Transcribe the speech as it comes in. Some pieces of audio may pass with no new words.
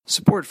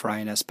Support for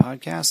INS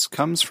podcasts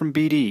comes from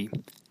BD,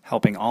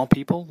 helping all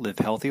people live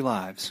healthy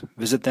lives.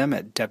 Visit them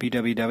at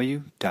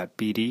www.bd.com.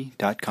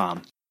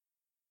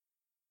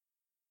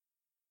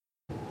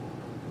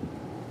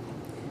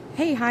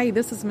 Hey, hi,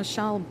 this is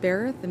Michelle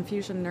Barrett,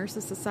 Infusion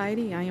Nurses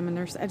Society. I am a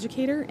nurse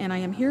educator, and I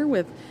am here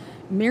with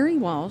Mary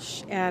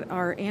Walsh at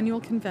our annual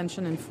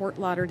convention in Fort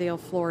Lauderdale,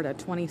 Florida,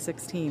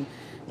 2016.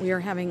 We are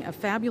having a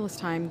fabulous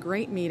time,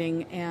 great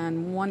meeting,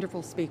 and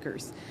wonderful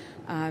speakers.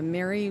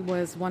 Mary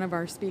was one of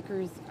our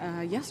speakers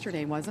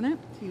yesterday, wasn't it?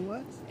 She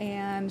was.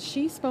 And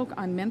she spoke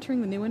on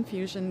mentoring the new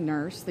infusion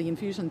nurse, the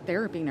infusion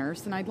therapy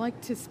nurse, and I'd like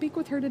to speak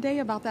with her today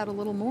about that a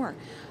little more.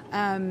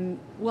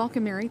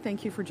 Welcome, Mary.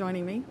 Thank you for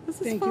joining me.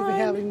 This is Thank fun. you for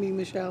having me,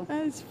 Michelle.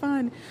 It's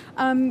fun.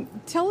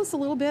 Tell us a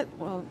little bit,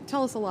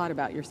 tell us a lot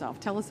about yourself.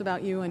 Tell us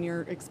about you and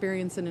your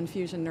experience in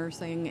infusion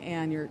nursing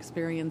and your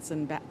experience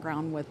and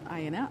background with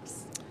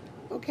INS.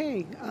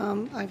 Okay,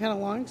 I've had a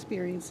long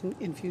experience in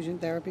infusion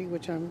therapy,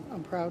 which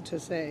I'm proud to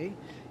say.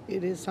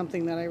 It is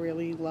something that I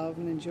really love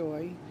and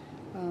enjoy.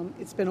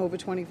 It's been over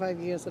 25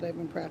 years that I've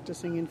been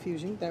practicing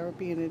infusion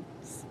therapy, and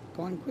it's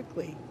gone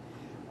quickly.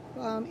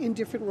 In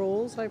different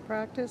roles I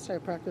practiced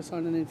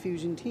on an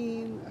infusion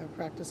team, I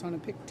practiced on a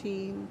PIC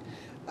team,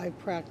 I've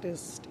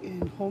practiced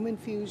in home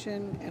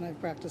infusion, and I've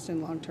practiced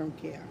in long-term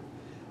care.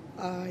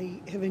 I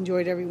have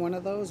enjoyed every one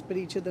of those, but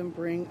each of them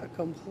bring a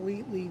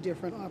completely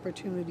different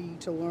opportunity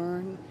to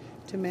learn,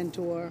 to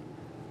mentor,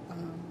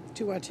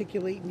 to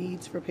articulate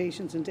needs for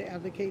patients and to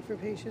advocate for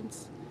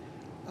patients.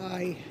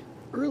 I,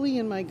 early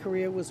in my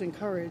career, was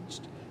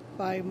encouraged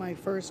by my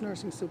first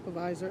nursing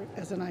supervisor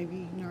as an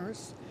IV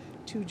nurse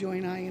to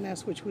join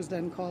INS, which was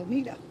then called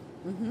NEDA.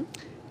 Mm-hmm.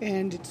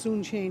 And it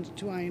soon changed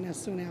to INS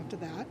soon after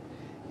that.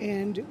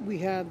 And we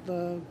had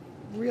the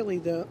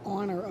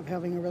honor of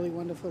having a really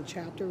wonderful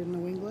chapter in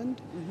New England.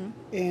 Mm-hmm.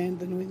 And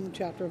the New England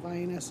chapter of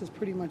INS has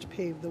pretty much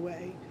paved the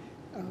way.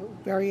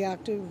 Very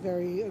active,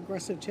 very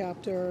aggressive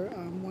chapter,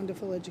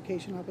 wonderful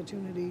education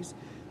opportunities.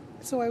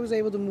 So I was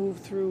able to move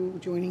through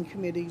joining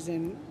committees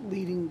and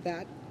leading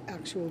that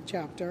actual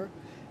chapter,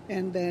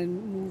 and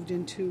then moved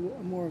into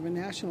more of a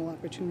national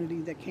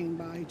opportunity that came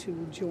by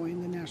to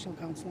join the National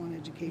Council on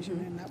Education,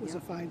 mm-hmm. and that was a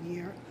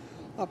 5-year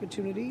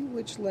opportunity,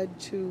 which led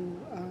to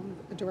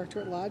a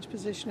director-at-large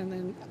position and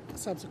then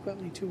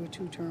subsequently to a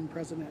 2-term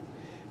president,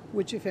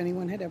 which if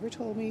anyone had ever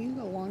told me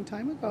a long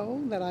time ago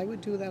that I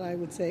would do that, I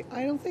would say,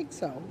 I don't think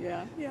so.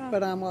 Yeah.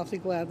 But I'm awfully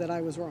glad that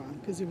I was wrong,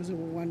 because it was a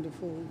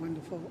wonderful,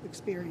 wonderful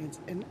experience,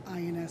 and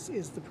INS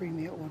is the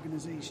premier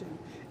organization,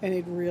 and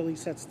it really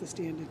sets the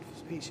standard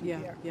for patient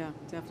care. Yeah,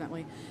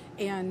 definitely.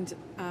 And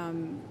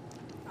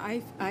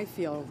I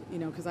feel,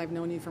 because I've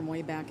known you from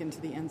way back into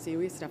the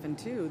NCOE stuff, and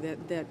too,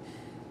 that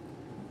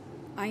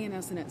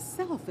INS in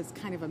itself is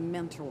kind of a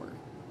mentor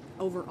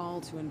overall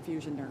to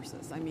infusion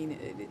nurses. I mean,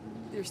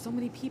 there's so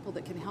many people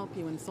that can help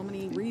you and so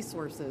many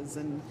resources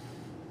and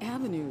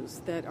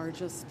avenues that are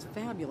just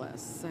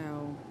fabulous.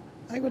 So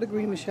I would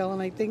agree, Michelle,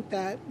 and I think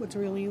that what's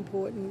really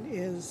important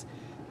is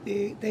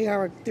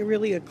they're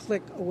really a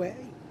click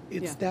away.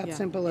 It's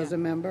simple as a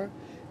member.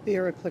 They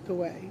are a click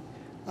away.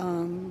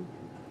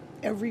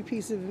 Every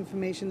piece of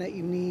information that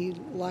you need,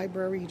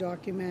 library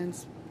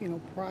documents,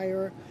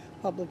 prior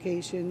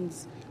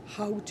publications,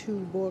 how-to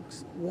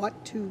books,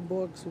 what to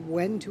books,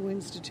 when to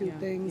institute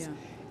things. Yeah.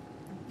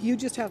 You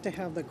just have to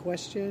have the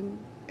question,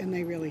 and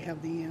they really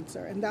have the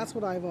answer. And that's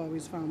what I've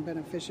always found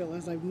beneficial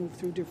as I've moved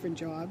through different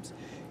jobs,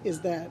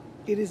 is that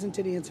it isn't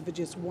an answer for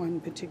just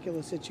one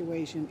particular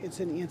situation. It's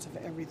an answer for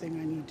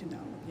everything I need to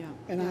know. Yeah.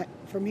 And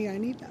for me, I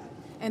need that.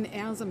 And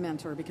as a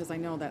mentor, because I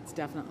know that's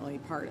definitely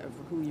part of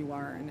who you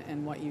are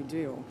and what you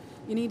do,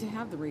 you need to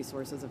have the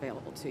resources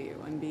available to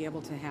you and be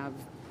able to have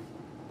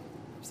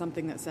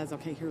something that says,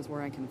 okay, here's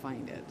where I can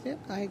find it. Yeah,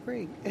 I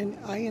agree. And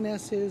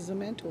INS is a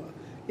mentor.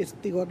 It's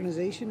the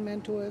organization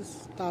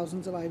mentors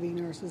thousands of IV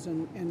nurses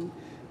and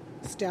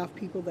staff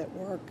people that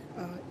work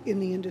in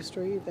the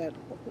industry that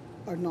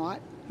are not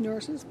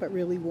nurses but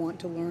really want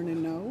to learn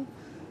and know.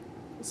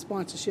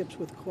 Sponsorships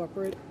with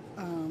corporate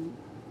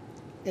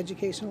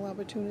educational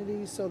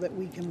opportunities so that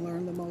we can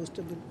learn the most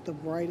of the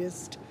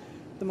brightest,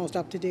 the most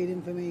up-to-date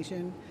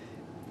information.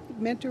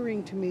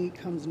 Mentoring to me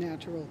comes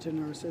natural to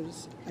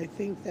nurses. I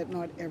think that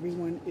not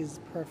everyone is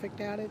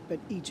perfect at it, but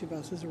each of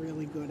us is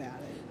really good at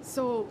it.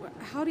 So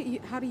how do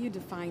you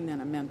define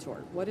then a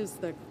mentor? What is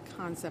the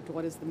concept?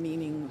 What is the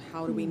meaning?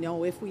 How do we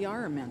know if we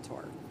are a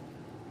mentor?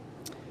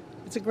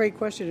 It's a great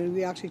question, and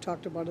we actually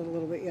talked about it a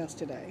little bit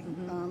yesterday.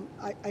 Mm-hmm.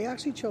 I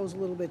actually chose a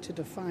little bit to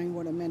define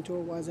what a mentor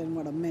was and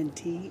what a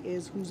mentee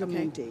is. Who's a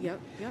mentee? Yep.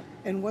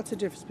 And what's the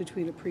difference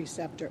between a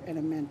preceptor and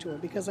a mentor?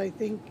 Because I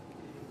think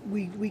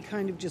we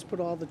kind of just put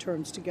all the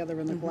terms together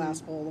in the mm-hmm.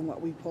 glass bowl, and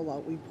what we pull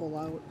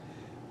out.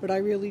 But I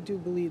really do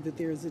believe that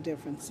there is a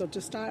difference. So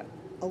to start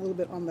a little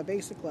bit on the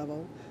basic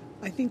level,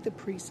 I think the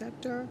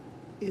preceptor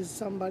is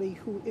somebody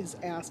who is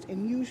asked,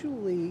 and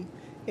usually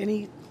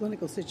any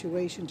clinical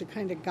situation, to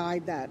kind of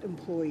guide that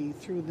employee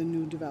through the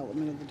new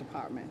development of the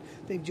department.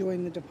 They've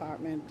joined the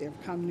department,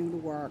 they've come new to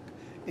work,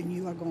 and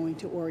you are going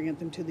to orient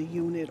them to the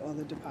unit or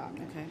the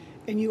department. Okay.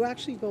 And you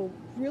actually go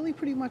really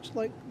pretty much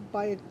like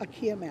by a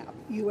care map.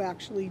 You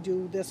actually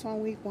do this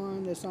on week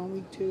 1, this on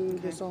week 2,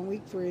 this on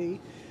week 3,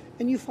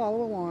 and you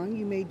follow along.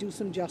 You may do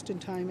some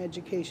just-in-time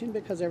education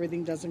because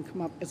everything doesn't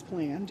come up as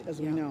planned, as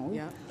we know.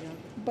 Yeah.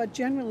 But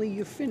generally,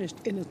 you're finished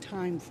in a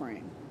time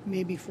frame,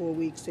 maybe 4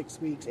 weeks,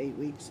 6 weeks, 8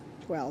 weeks,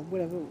 12,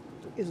 whatever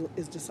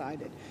is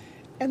decided.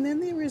 And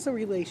then there is a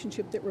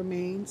relationship that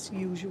remains,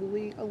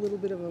 usually a little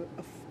bit of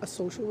a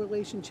social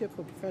relationship,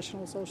 a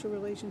professional social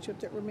relationship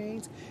that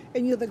remains,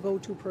 and you're the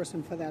go-to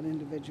person for that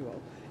individual.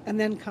 And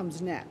then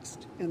comes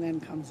next, and then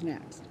comes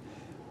next.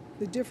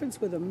 The difference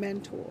with a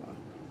mentor,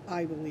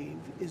 I believe,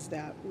 is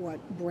that what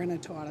Brenna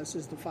taught us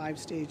is the 5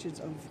 stages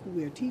of who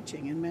we're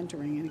teaching and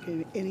mentoring,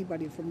 and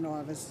anybody from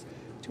novice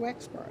to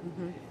expert.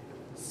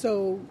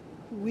 So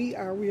we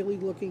are really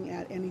looking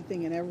at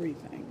anything and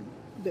everything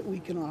that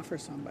we can offer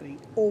somebody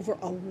over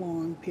a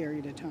long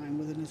period of time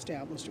with an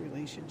established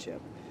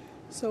relationship.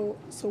 So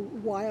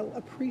while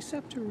a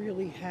preceptor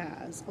really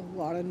has a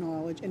lot of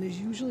knowledge and is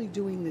usually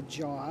doing the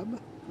job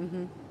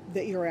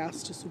that you're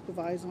asked to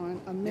supervise on,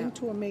 a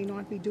mentor may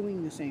not be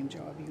doing the same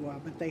job you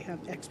are, but they have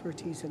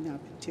expertise in that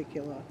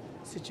particular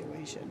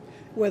situation,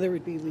 whether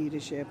it be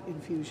leadership,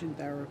 infusion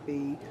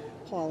therapy,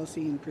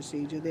 policy and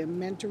procedure. They're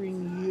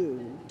mentoring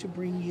you to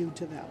bring you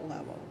to that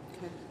level.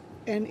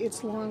 And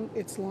it's long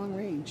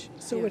range.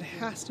 So it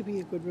has to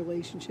be a good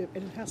relationship,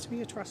 and it has to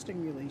be a trusting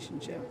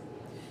relationship.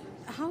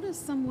 How does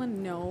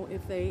someone know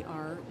if they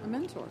are a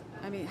mentor?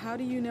 I mean, how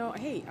do you know,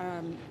 hey,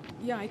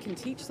 I can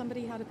teach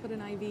somebody how to put an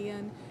IV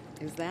in.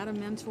 Is that a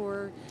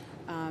mentor?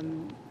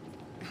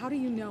 How do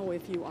you know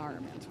if you are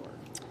a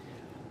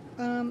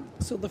mentor?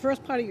 So the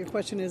first part of your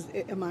question is,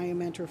 am I a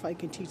mentor if I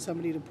can teach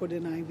somebody to put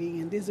an IV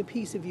in? There's a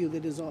piece of you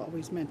that is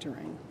always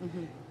mentoring.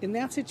 In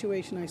that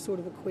situation, I sort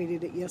of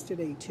equated it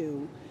yesterday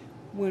to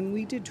when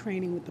we did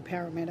training with the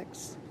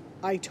paramedics.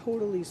 I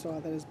totally saw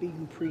that as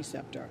being a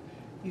preceptor.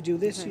 You do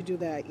this, you do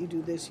that, you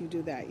do this, you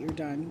do that, you're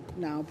done.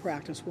 Now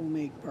practice will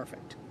make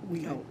perfect,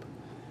 we hope.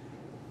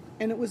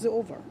 And it was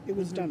over. It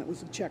was done. It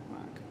was a check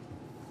mark.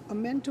 A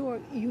mentor,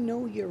 you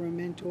know you're a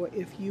mentor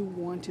if you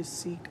want to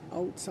seek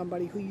out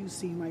somebody who you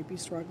see might be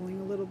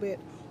struggling a little bit,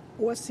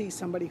 or see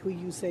somebody who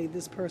you say,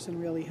 this person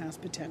really has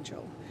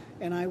potential,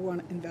 and I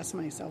want to invest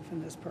myself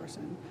in this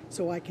person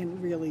so I can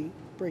really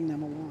bring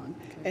them along.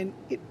 And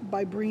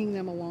by bringing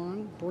them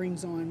along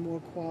brings on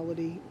more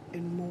quality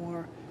and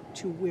more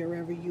to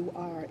wherever you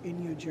are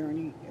in your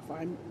journey. If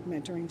I'm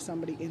mentoring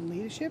somebody in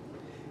leadership,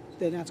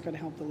 then that's going to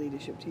help the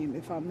leadership team.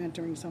 If I'm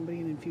mentoring somebody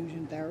in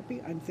infusion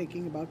therapy, I'm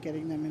thinking about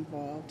getting them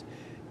involved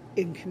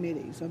in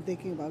committees. I'm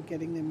thinking about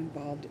getting them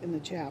involved in the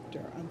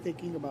chapter. I'm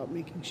thinking about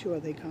making sure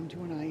they come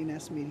to an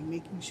INS meeting,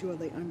 making sure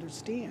they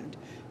understand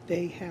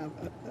they have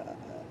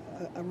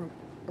a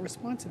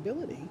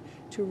responsibility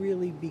to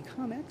really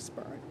become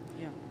expert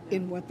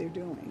in what they're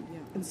doing.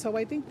 And so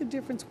I think the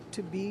difference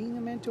to being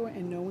a mentor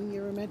and knowing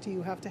you're a mentor,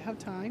 you have to have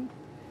time,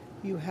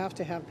 you have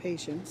to have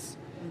patience,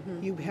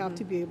 you have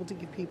to be able to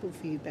give people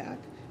feedback,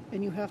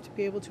 and you have to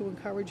be able to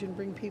encourage and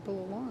bring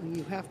people along.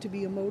 You have to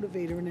be a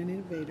motivator and an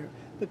innovator,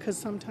 because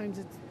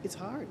sometimes it's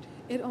hard.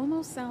 It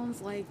almost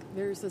sounds like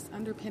there's this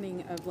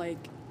underpinning of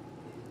like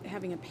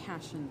having a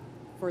passion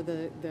for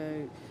the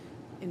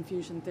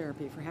infusion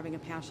therapy, for having a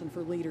passion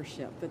for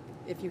leadership. That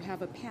if you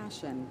have a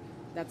passion,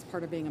 that's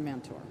part of being a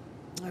mentor.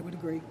 I would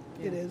agree.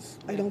 Yeah. It is.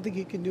 Yeah. I don't think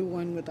you can do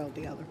one without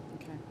the other.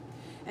 Okay.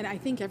 And I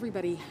think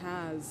everybody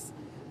has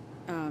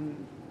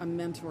a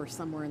mentor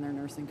somewhere in their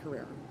nursing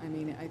career. I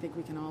mean, I think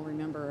we can all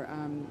remember,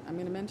 I'm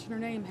going to mention her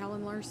name,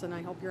 Helen Larson.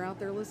 I hope you're out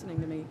there listening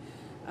to me.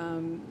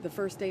 The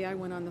first day I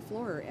went on the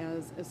floor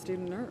as a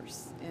student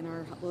nurse in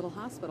our little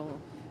hospital,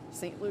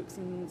 St. Luke's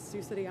in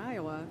Sioux City,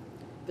 Iowa,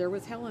 there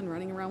was Helen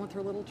running around with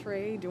her little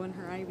tray doing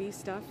her IV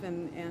stuff,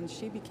 and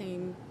she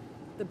became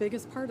the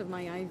biggest part of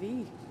my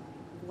IV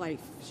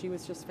life. She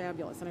was just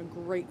fabulous and a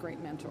great,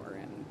 great mentor,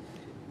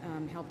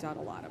 and helped out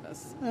a lot of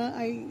us.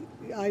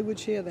 I would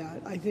share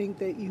that. I think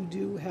that you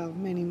do have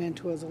many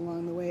mentors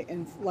along the way,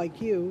 and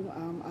like you,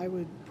 I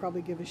would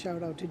probably give a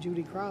shout out to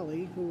Judy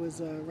Crowley, who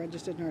was a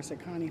registered nurse at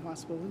Kearney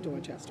Hospital in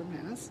Dorchester,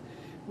 Mass.,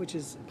 which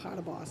is part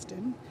of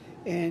Boston.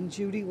 And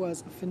Judy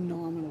was a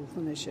phenomenal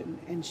clinician,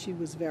 and she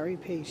was very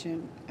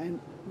patient and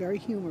very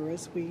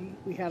humorous. We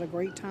had a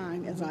great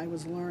time as I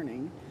was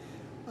learning.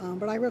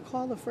 But I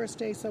recall the first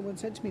day someone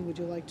said to me, "Would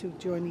you like to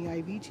join the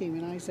IV team?"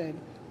 And I said,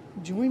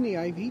 "Join the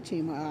IV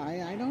team?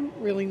 I don't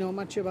really know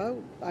much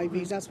about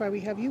IVs. That's why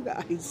we have you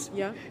guys."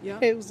 Yeah.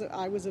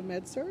 I was a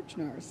med-surg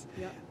nurse.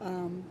 Yeah.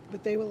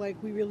 But they were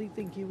like, "We really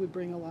think you would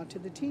bring a lot to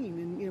the team,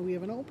 and we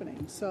have an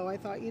opening." So I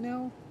thought,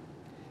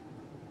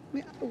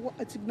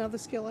 it's another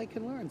skill I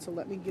can learn, so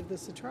let me give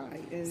this a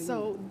try. And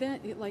So then,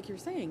 like you're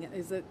saying,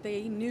 is that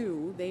they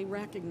knew, they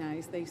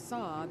recognized, they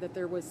saw that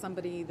there was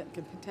somebody that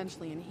could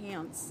potentially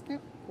enhance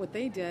what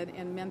they did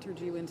and mentored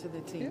you into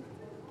the team. Yep.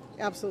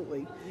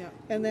 Absolutely. Yeah.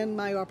 And then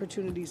my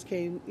opportunities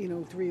came,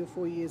 3 or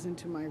 4 years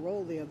into my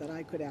role there, that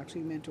I could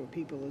actually mentor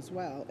people as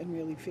well and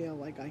really feel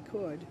like I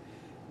could.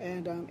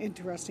 And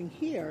interesting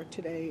here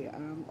today,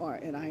 or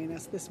at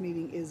INS, this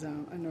meeting is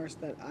a nurse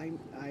that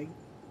I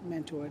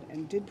mentored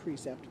and did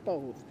precept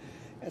both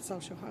at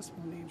South Shore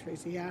Hospital named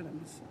Tracy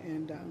Adams.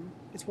 And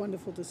it's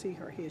wonderful to see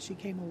her here. She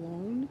came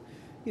alone.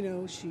 You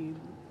know, she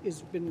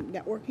has been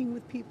networking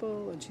with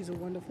people, and she's a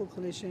wonderful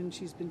clinician.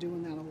 She's been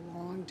doing that a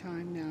long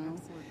time now.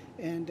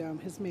 Excellent.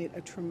 And has made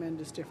a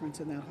tremendous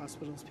difference in that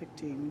hospital's PIC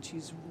team. And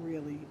she's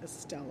really a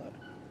stellar.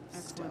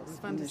 Excellent. It's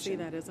fun to see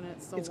that, isn't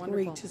it? So it's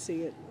wonderful. great to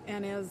see it.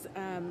 And as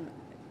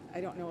I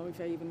don't know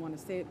if I even want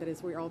to say it, but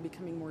as we're all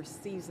becoming more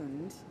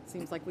seasoned, it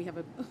seems like we have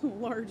a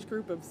large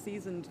group of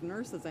seasoned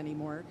nurses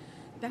anymore.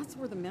 That's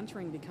where the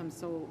mentoring becomes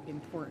so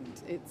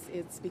important.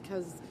 It's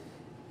because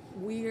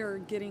we are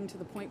getting to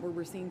the point where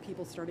we're seeing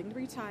people starting to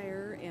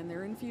retire and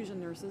they're infusion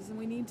nurses, and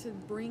we need to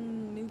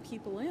bring new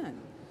people in.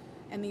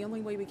 And the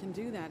only way we can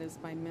do that is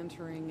by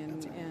mentoring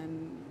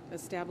and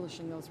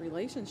establishing those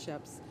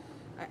relationships.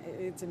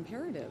 It's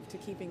imperative to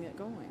keeping it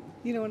going.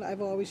 You know, and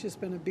I've always just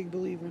been a big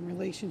believer in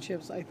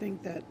relationships. I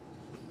think that,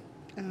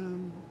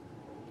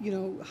 you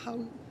know,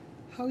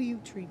 how you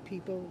treat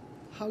people,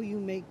 how you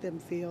make them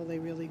feel, they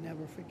really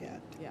never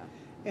forget. Yeah.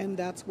 And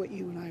that's what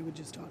you and I were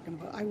just talking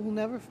about. I will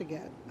never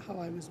forget how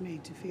I was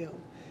made to feel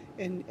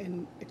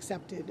and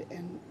accepted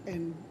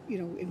and you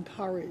know,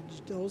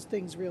 encouraged. Those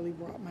things really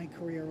brought my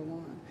career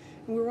along.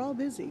 And we were all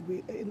busy.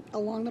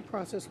 Along the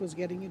process was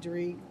getting a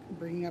degree,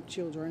 bringing up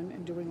children,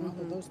 and doing all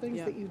of those things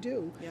that you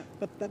do. Yep.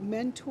 But the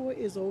mentor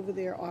is over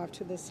there off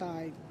to the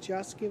side,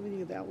 just giving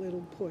you that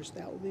little push,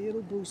 that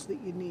little boost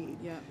that you need.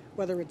 Yeah.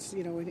 Whether it's,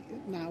 you know,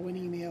 now an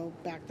email,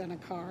 back then a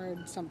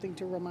card, something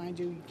to remind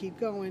you, keep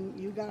going,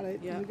 you got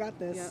it, Yep. you got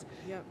this.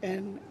 Yep. Yep.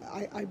 And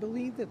I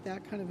believe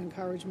that kind of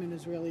encouragement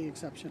is really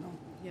exceptional.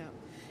 Yeah,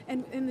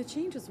 and the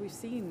changes we've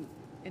seen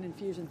in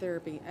infusion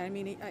therapy, I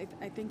mean,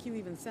 I think you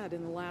even said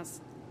in the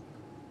last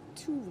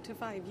 2 to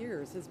 5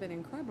 years has been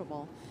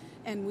incredible,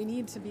 and we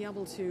need to be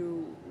able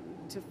to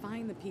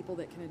find the people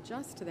that can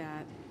adjust to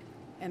that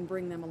and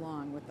bring them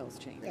along with those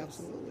changes.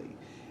 Absolutely.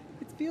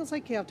 It feels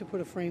like you have to put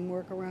a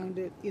framework around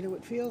it. You know,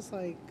 it feels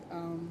like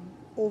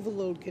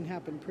overload can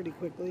happen pretty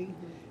quickly.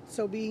 Mm-hmm.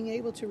 So being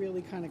able to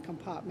really kind of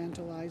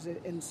compartmentalize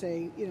it and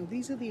say, you know,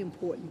 these are the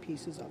important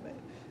pieces of it.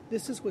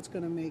 This is what's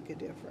going to make a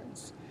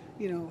difference.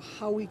 You know,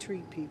 how we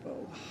treat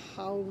people,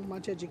 how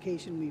much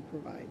education we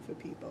provide for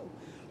people.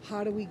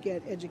 How do we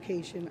get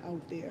education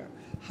out there?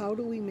 How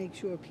do we make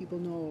sure people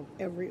know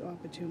of every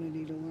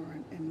opportunity to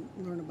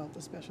learn about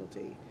the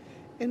specialty?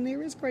 And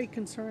there is great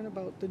concern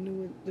about the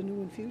new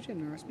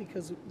infusion nurse,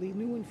 because the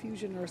new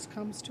infusion nurse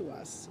comes to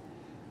us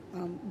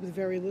with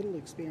very little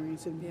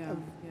experience and a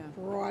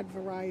broad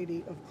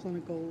variety of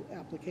clinical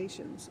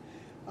applications.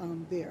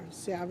 They're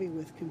savvy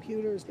with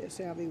computers, they're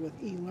savvy with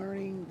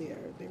e-learning,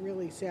 they're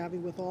really savvy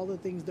with all the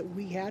things that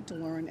we had to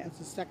learn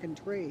as a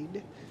second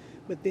trade,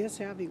 but they're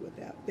savvy with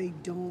that. They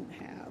don't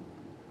have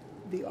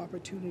the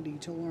opportunity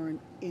to learn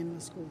in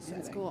the school setting.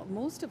 In school,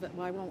 most of it,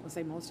 well, I won't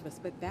say most of us,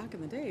 but back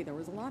in the day, there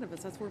was a lot of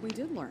us, that's where we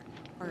did learn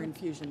our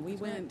infusion. We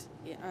went,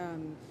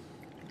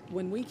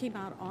 when we came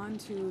out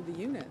onto the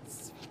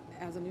units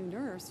as a new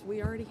nurse,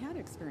 we already had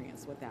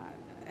experience with that.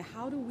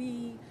 How do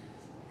we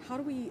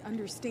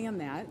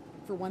understand that?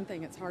 For one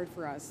thing, it's hard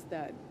for us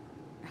that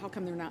how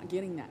come they're not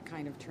getting that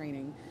kind of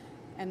training,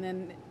 and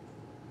then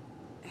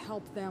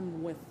help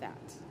them with that.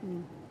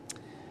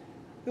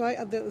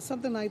 Well, there's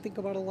something I think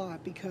about a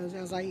lot, because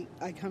as I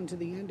come to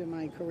the end of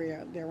my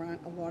career, there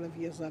aren't a lot of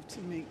years left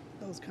to make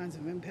those kinds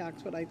of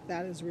impacts, but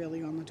that is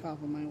really on the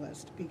top of my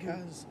list,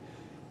 because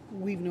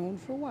we've known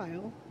for a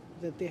while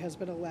that there has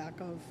been a lack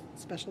of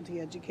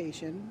specialty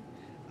education.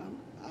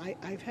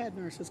 I've had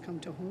nurses come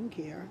to home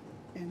care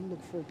and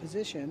look for a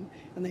position,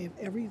 and they have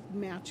every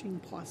matching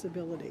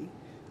possibility.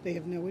 They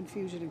have no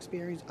infusion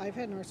experience. I've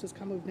had nurses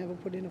come who've never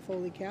put in a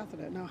Foley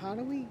catheter. Now, how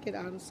do we get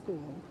out of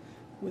school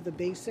with a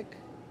basic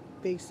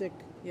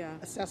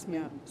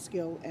assessment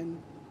skill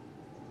and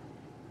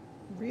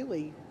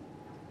really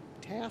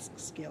task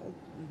skill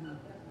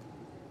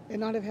and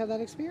not have had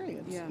that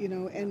experience? You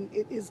know, and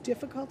it is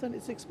difficult and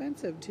it's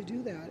expensive to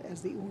do that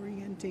as the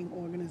orienting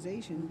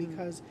organization,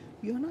 because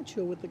you're not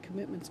sure what the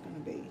commitment's going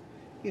to be.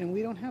 You know,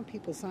 we don't have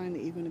people sign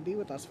that you're going to be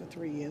with us for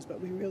 3 years,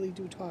 but we really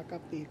do talk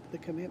up the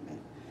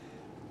commitment.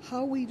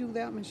 How we do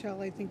that,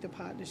 Michelle, I think the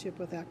partnership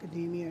with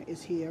academia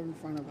is here in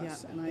front of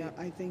us.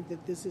 I think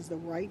that this is the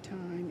right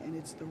time and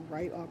it's the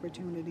right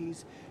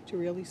opportunities to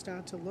really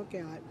start to look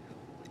at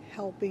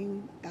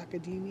helping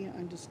academia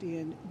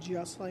understand,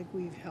 just like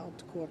we've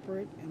helped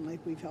corporate and like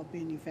we've helped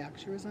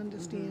manufacturers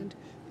understand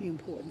the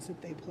importance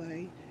that they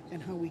play,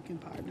 and how we can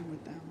partner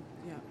with them.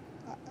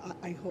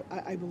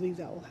 I believe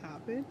that will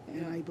happen,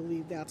 and I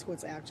believe that's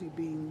what's actually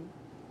being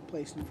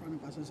placed in front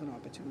of us as an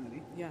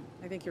opportunity. Yeah,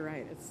 I think you're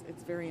right.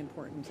 It's very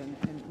important,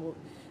 and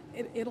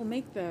it'll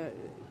make the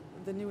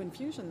new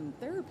infusion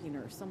therapy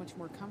nurse so much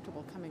more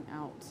comfortable coming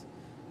out,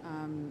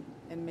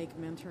 and make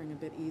mentoring a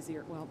bit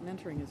easier. Well,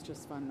 mentoring is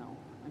just fun, though.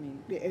 I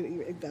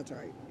mean, that's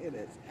right. It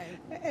is,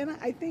 and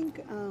I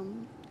think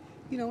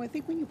I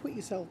think when you put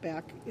yourself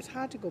back, it's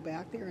hard to go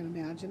back there and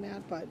imagine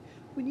that. But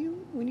when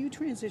you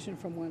transition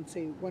from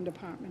one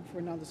department for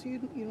another, so you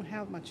don't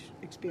have much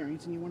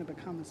experience and you want to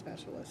become a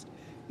specialist,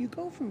 you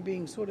go from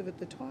being sort of at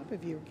the top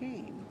of your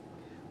game.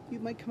 You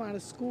might come out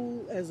of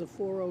school as a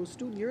 4.0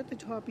 student. You're at the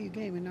top of your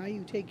game, and now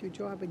you take your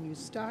job and you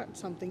start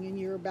something, and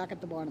you're back at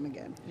the bottom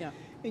again. Yeah.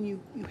 And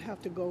you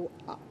have to go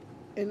up,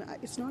 and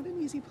it's not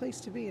an easy place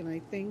to be. And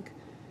I think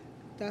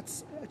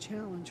that's a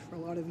challenge for a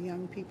lot of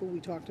young people. We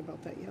talked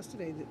about that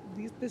yesterday.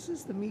 This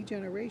is the me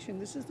generation.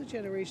 This is the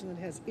generation that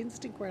has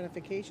instant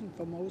gratification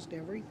for most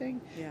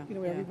everything. Yeah,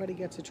 Everybody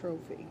gets a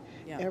trophy.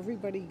 Yeah.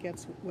 Everybody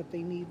gets what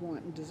they need,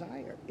 want, and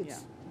desire.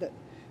 It's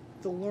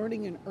the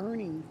learning and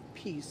earning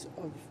piece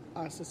of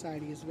our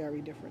society is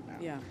very different now.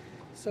 Yeah.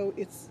 So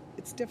it's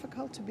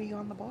difficult to be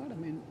on the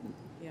bottom, and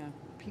Yeah.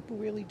 people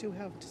really do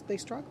they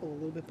struggle a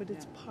little bit, but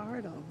it's Yeah.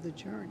 part of the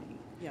journey.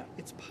 Yeah.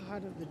 It's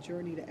part of the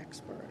journey to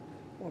expert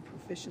or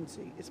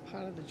proficiency. It's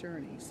part of the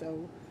journey.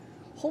 So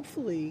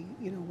hopefully,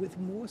 with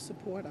more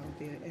support out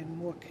there and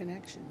more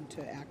connection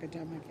to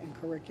academic and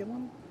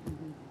curriculum,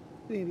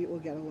 maybe it will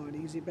get a lot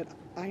easier. But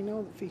I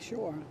know that for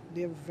sure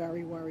they're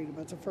very worried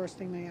about. It's the first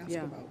thing they ask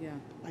about. Yeah.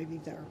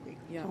 IV therapy.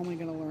 Yeah. How am I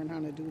going to learn how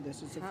to do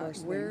this? It's the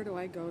first Where thing. do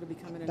I go to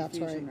become an That's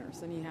infusion right.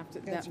 nurse? And you have to.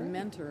 That's that right.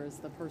 mentor is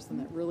the person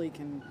that really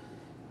can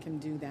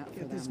do that for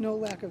them. There's no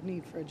lack of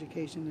need for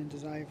education and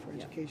desire for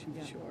Yeah. education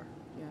Yeah. for sure.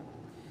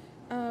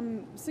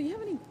 Yeah. So you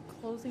have any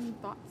closing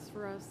thoughts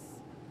for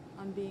us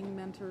on being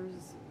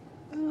mentors?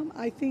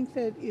 I think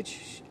that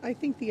I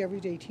think the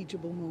everyday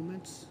teachable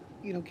moments,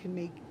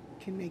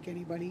 can make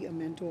anybody a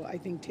mentor. I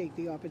think take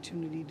the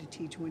opportunity to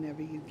teach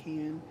whenever you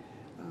can.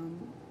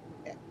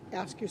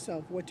 Ask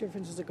yourself, what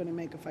difference is it going to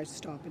make if I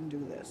stop and do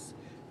this?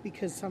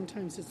 Because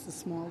sometimes it's the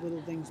small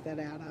little things that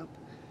add up.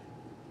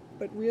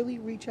 But really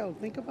reach out.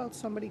 Think about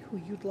somebody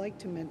who you'd like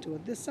to mentor.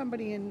 There's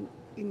somebody in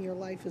your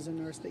life as a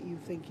nurse that you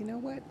think, you know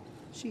what?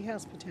 She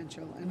has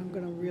potential, and I'm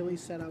going to really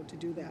set out to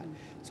do that.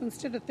 So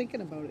instead of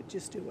thinking about it,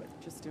 just do it.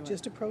 Just do it.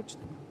 Just approach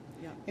them.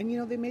 Yeah.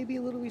 And there may be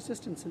a little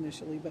resistance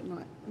initially, but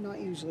not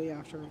usually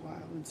after a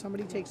while. When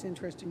somebody takes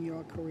interest in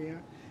your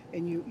career,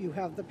 and you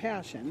have the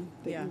passion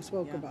that you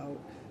spoke about,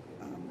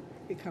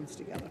 it comes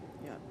together.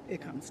 Yeah.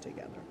 It comes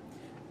together.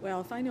 Well,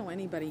 if I know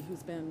anybody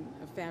who's been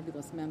a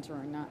fabulous mentor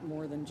and not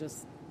more than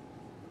just,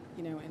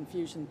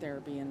 infusion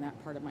therapy in that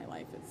part of my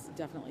life, it's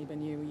definitely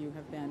been you. You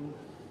have been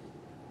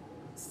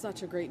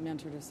such a great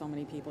mentor to so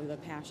many people. The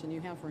passion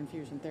you have for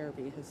infusion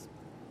therapy has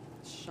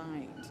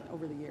shined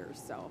over the years.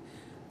 So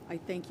I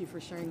thank you for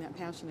sharing that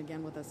passion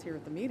again with us here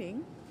at the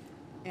meeting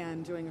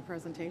and doing a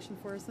presentation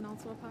for us and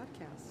also a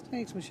podcast.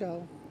 Thanks,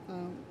 Michelle.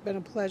 Been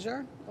a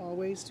pleasure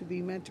always to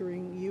be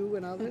mentoring you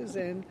and others,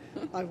 and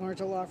I've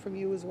learned a lot from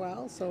you as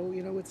well. So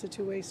it's a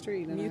two-way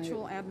street. And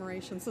Mutual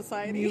Admiration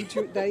Society.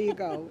 There you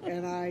go.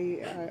 And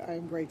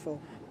I'm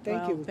grateful.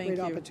 Thank you. Great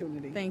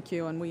opportunity. Thank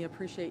you, and we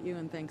appreciate you,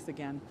 and thanks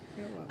again.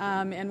 You're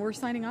welcome. And we're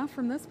signing off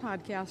from this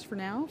podcast for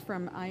now,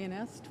 from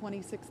INS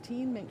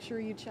 2016. Make sure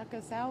you check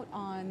us out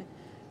on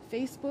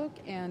Facebook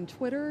and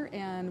Twitter,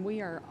 and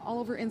we are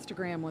all over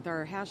Instagram with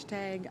our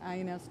hashtag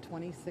INS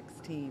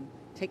 2016.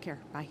 Take care.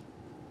 Bye.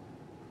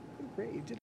 Great. You did